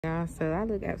Yeah, so I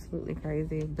look absolutely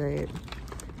crazy, but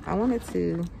I wanted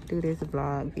to do this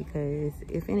vlog because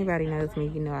if anybody knows me,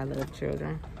 you know I love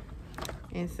children.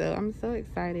 And so I'm so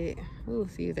excited. Ooh,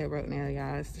 excuse that broke nail,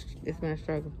 y'all. It's been a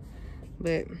struggle.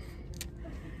 But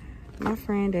my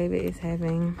friend David is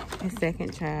having his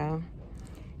second child.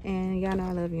 And y'all know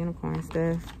I love unicorn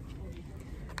stuff.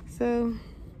 So,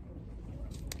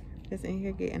 just in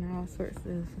here getting all sorts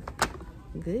of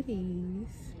goodies.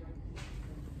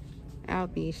 I'll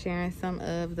be sharing some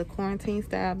of the quarantine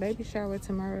style baby shower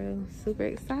tomorrow. Super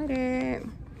excited.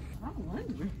 I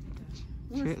wonder.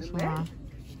 Trips wrong.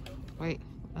 Wait.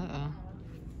 Uh-oh.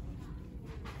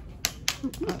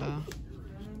 Uh-oh.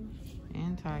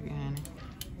 And Target, honey.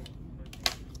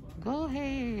 Go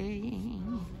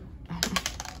ahead.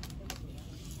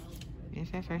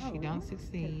 If at first she don't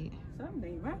succeed.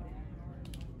 Someday, right?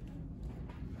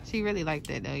 She really like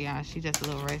that though, y'all. She just a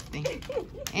little rusty.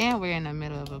 And we're in the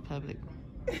middle of a public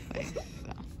place,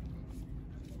 so.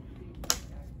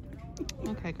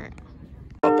 Okay, great.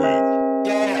 Drop it.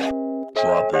 Yeah.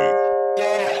 Drop it.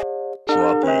 Yeah.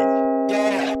 Drop it.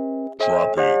 Yeah.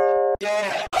 Drop it.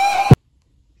 Yeah.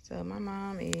 So my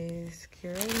mom is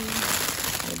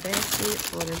curating the basket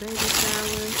for the baby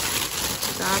shower.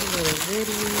 It's all the little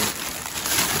goodies.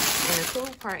 And the cool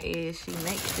part is she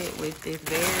makes it with this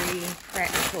very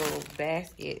practical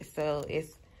basket. So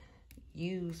it's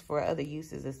used for other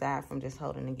uses aside from just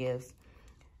holding the gifts.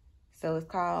 So it's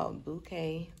called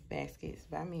Bouquet Baskets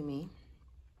by Mime.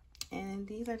 And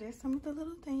these are just some of the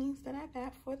little things that I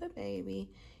got for the baby.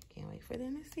 Can't wait for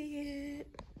them to see it.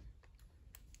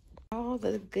 All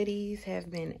the goodies have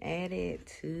been added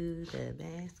to the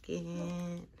basket.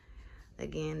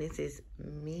 Again, this is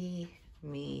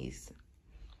Mime's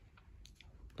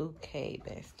Bouquet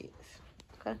Baskets.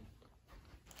 Okay.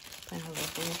 Put a little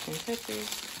finishing touches.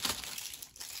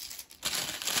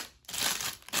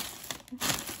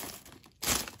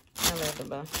 I love the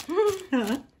bow.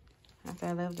 I said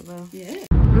I love the bow. Yeah.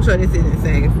 I'm sure this isn't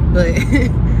safe, but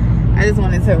I just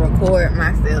wanted to record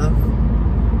myself.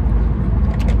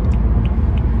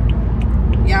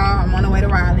 Y'all, I'm on the way to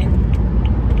Raleigh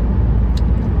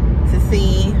to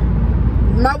see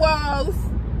my walls.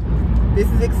 This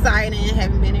is exciting.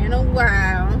 Haven't been here in a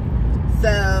while. So,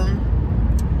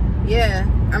 yeah,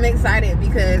 I'm excited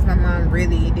because my mom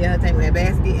really did her thing with that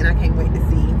basket, and I can't wait to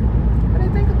see what I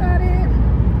think about it.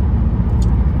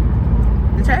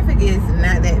 The traffic is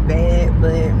not that bad,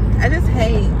 but I just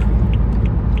hate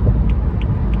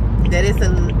that it's a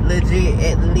legit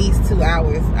at least 2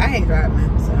 hours. I hate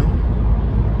driving, so.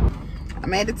 I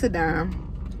made it to Durham.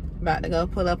 About to go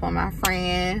pull up on my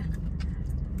friend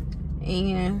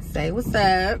and say what's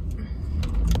up.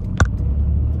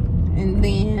 And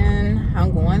then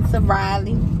I'm going to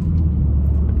Raleigh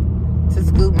to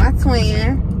scoop my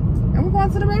twin. And we're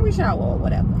going to the baby shower or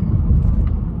whatever.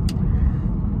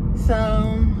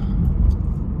 So,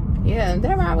 yeah,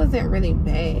 that ride wasn't really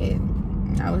bad.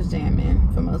 I was jamming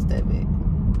for most of it.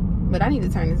 But I need to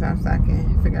turn this off so I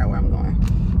can figure out where I'm going.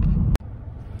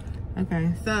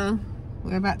 Okay, so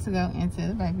we're about to go into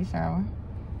the baby shower.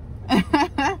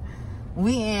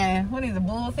 We in, what is it,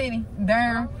 Bull City?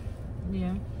 Durham?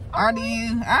 Yeah.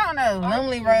 RDU? I don't know,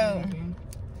 Lumley Road.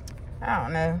 I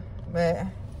don't know, but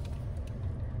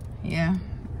yeah.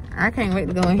 I can't wait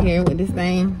to go in here with this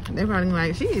thing. They're probably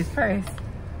like, she is pressed.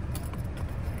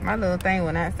 My little thing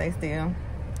will not stay still.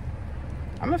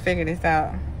 I'm gonna figure this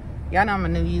out. Y'all know I'm a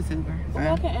new YouTuber. So.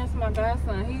 Well, I can ask my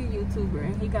godson. He's a YouTuber,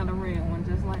 and he got a red one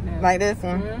just like that. Like this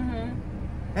one? Mm-hmm.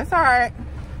 That's all right.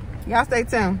 Y'all stay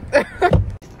tuned.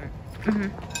 Mm-hmm.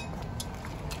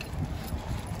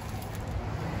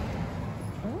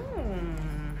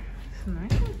 It's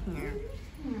nice in here.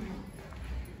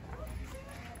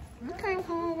 Okay,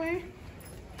 hallway.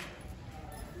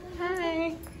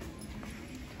 Hi.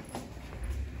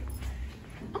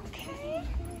 Okay.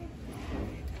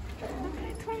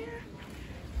 Okay, twin.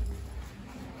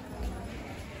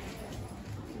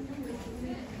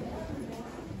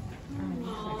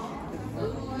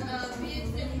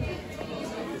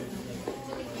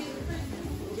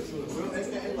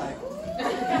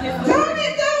 Darn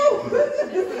it, though!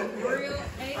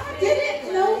 I didn't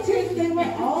notice they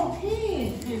were all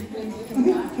pink. That's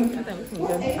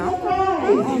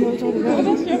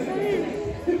your friend.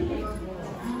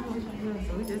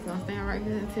 So we just gonna stand right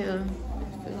here until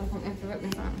from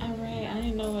interrupting something. All right, I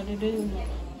didn't know what to do.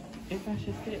 If I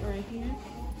should sit right here.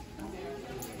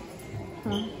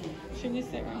 Huh? Should we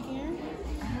sit right here?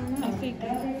 I don't know. I think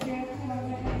that.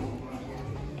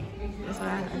 That's why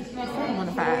I'm on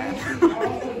the 5.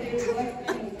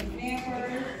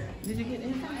 Did you get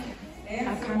inside? I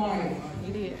kind of.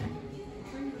 You did.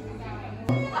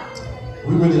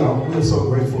 we really are. We're so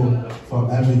grateful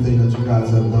for everything that you guys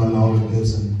have done, all the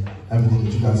gifts and everything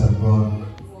that you guys have brought.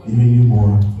 Even you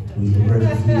more. We're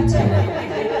grateful for you too.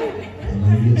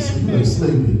 And you look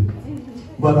sleepy.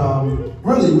 But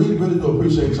really, we really do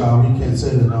appreciate y'all. We can't say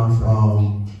it enough.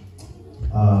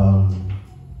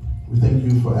 We thank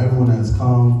you for everyone that's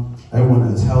come, everyone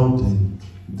that's helped and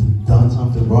done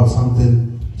something, brought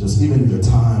something. Just even your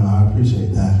time, I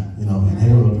appreciate that. You know, and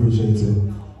Halo appreciates it.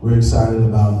 We're excited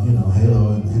about, you know,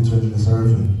 Halo and entering this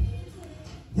earth. And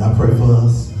y'all pray for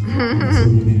us, so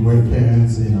we can be great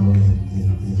parents, you know,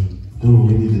 and do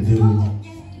what we need to do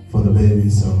for the baby.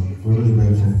 So we're really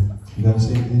grateful. You got to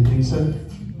say anything to say?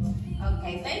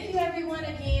 Okay, thank you everyone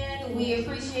again. We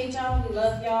appreciate y'all. We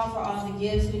love y'all for all the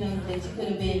gifts. We know that you could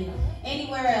have been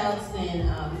anywhere else, and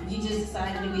you just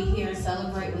decided to be here and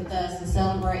celebrate with us and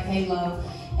celebrate Halo.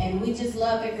 And we just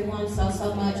love everyone so,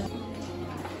 so much.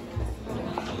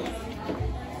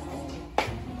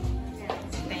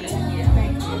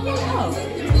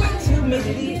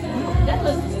 That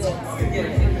looks good.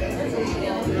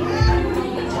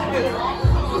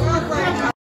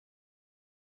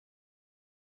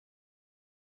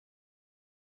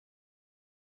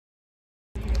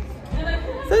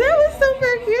 So that was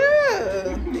super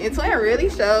cute. And Twin really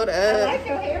showed up. I like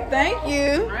your hair. Thank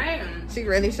you. Right. She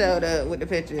really showed up with the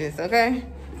pictures, okay?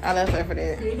 I love her for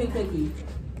that.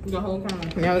 The whole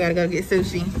time. Now we gotta go get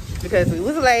sushi because we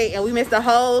was late and we missed the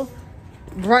whole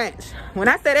brunch. When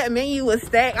I say that menu was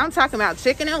stacked, I'm talking about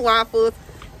chicken and waffles,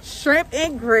 shrimp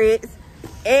and grits,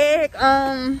 egg,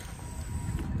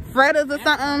 fritters or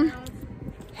something,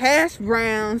 hash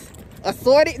browns,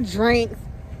 assorted drinks,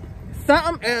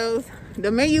 something else. The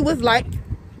menu was like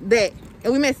that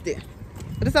and we missed it,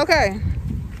 but it's okay.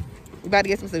 We about to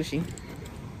get some sushi.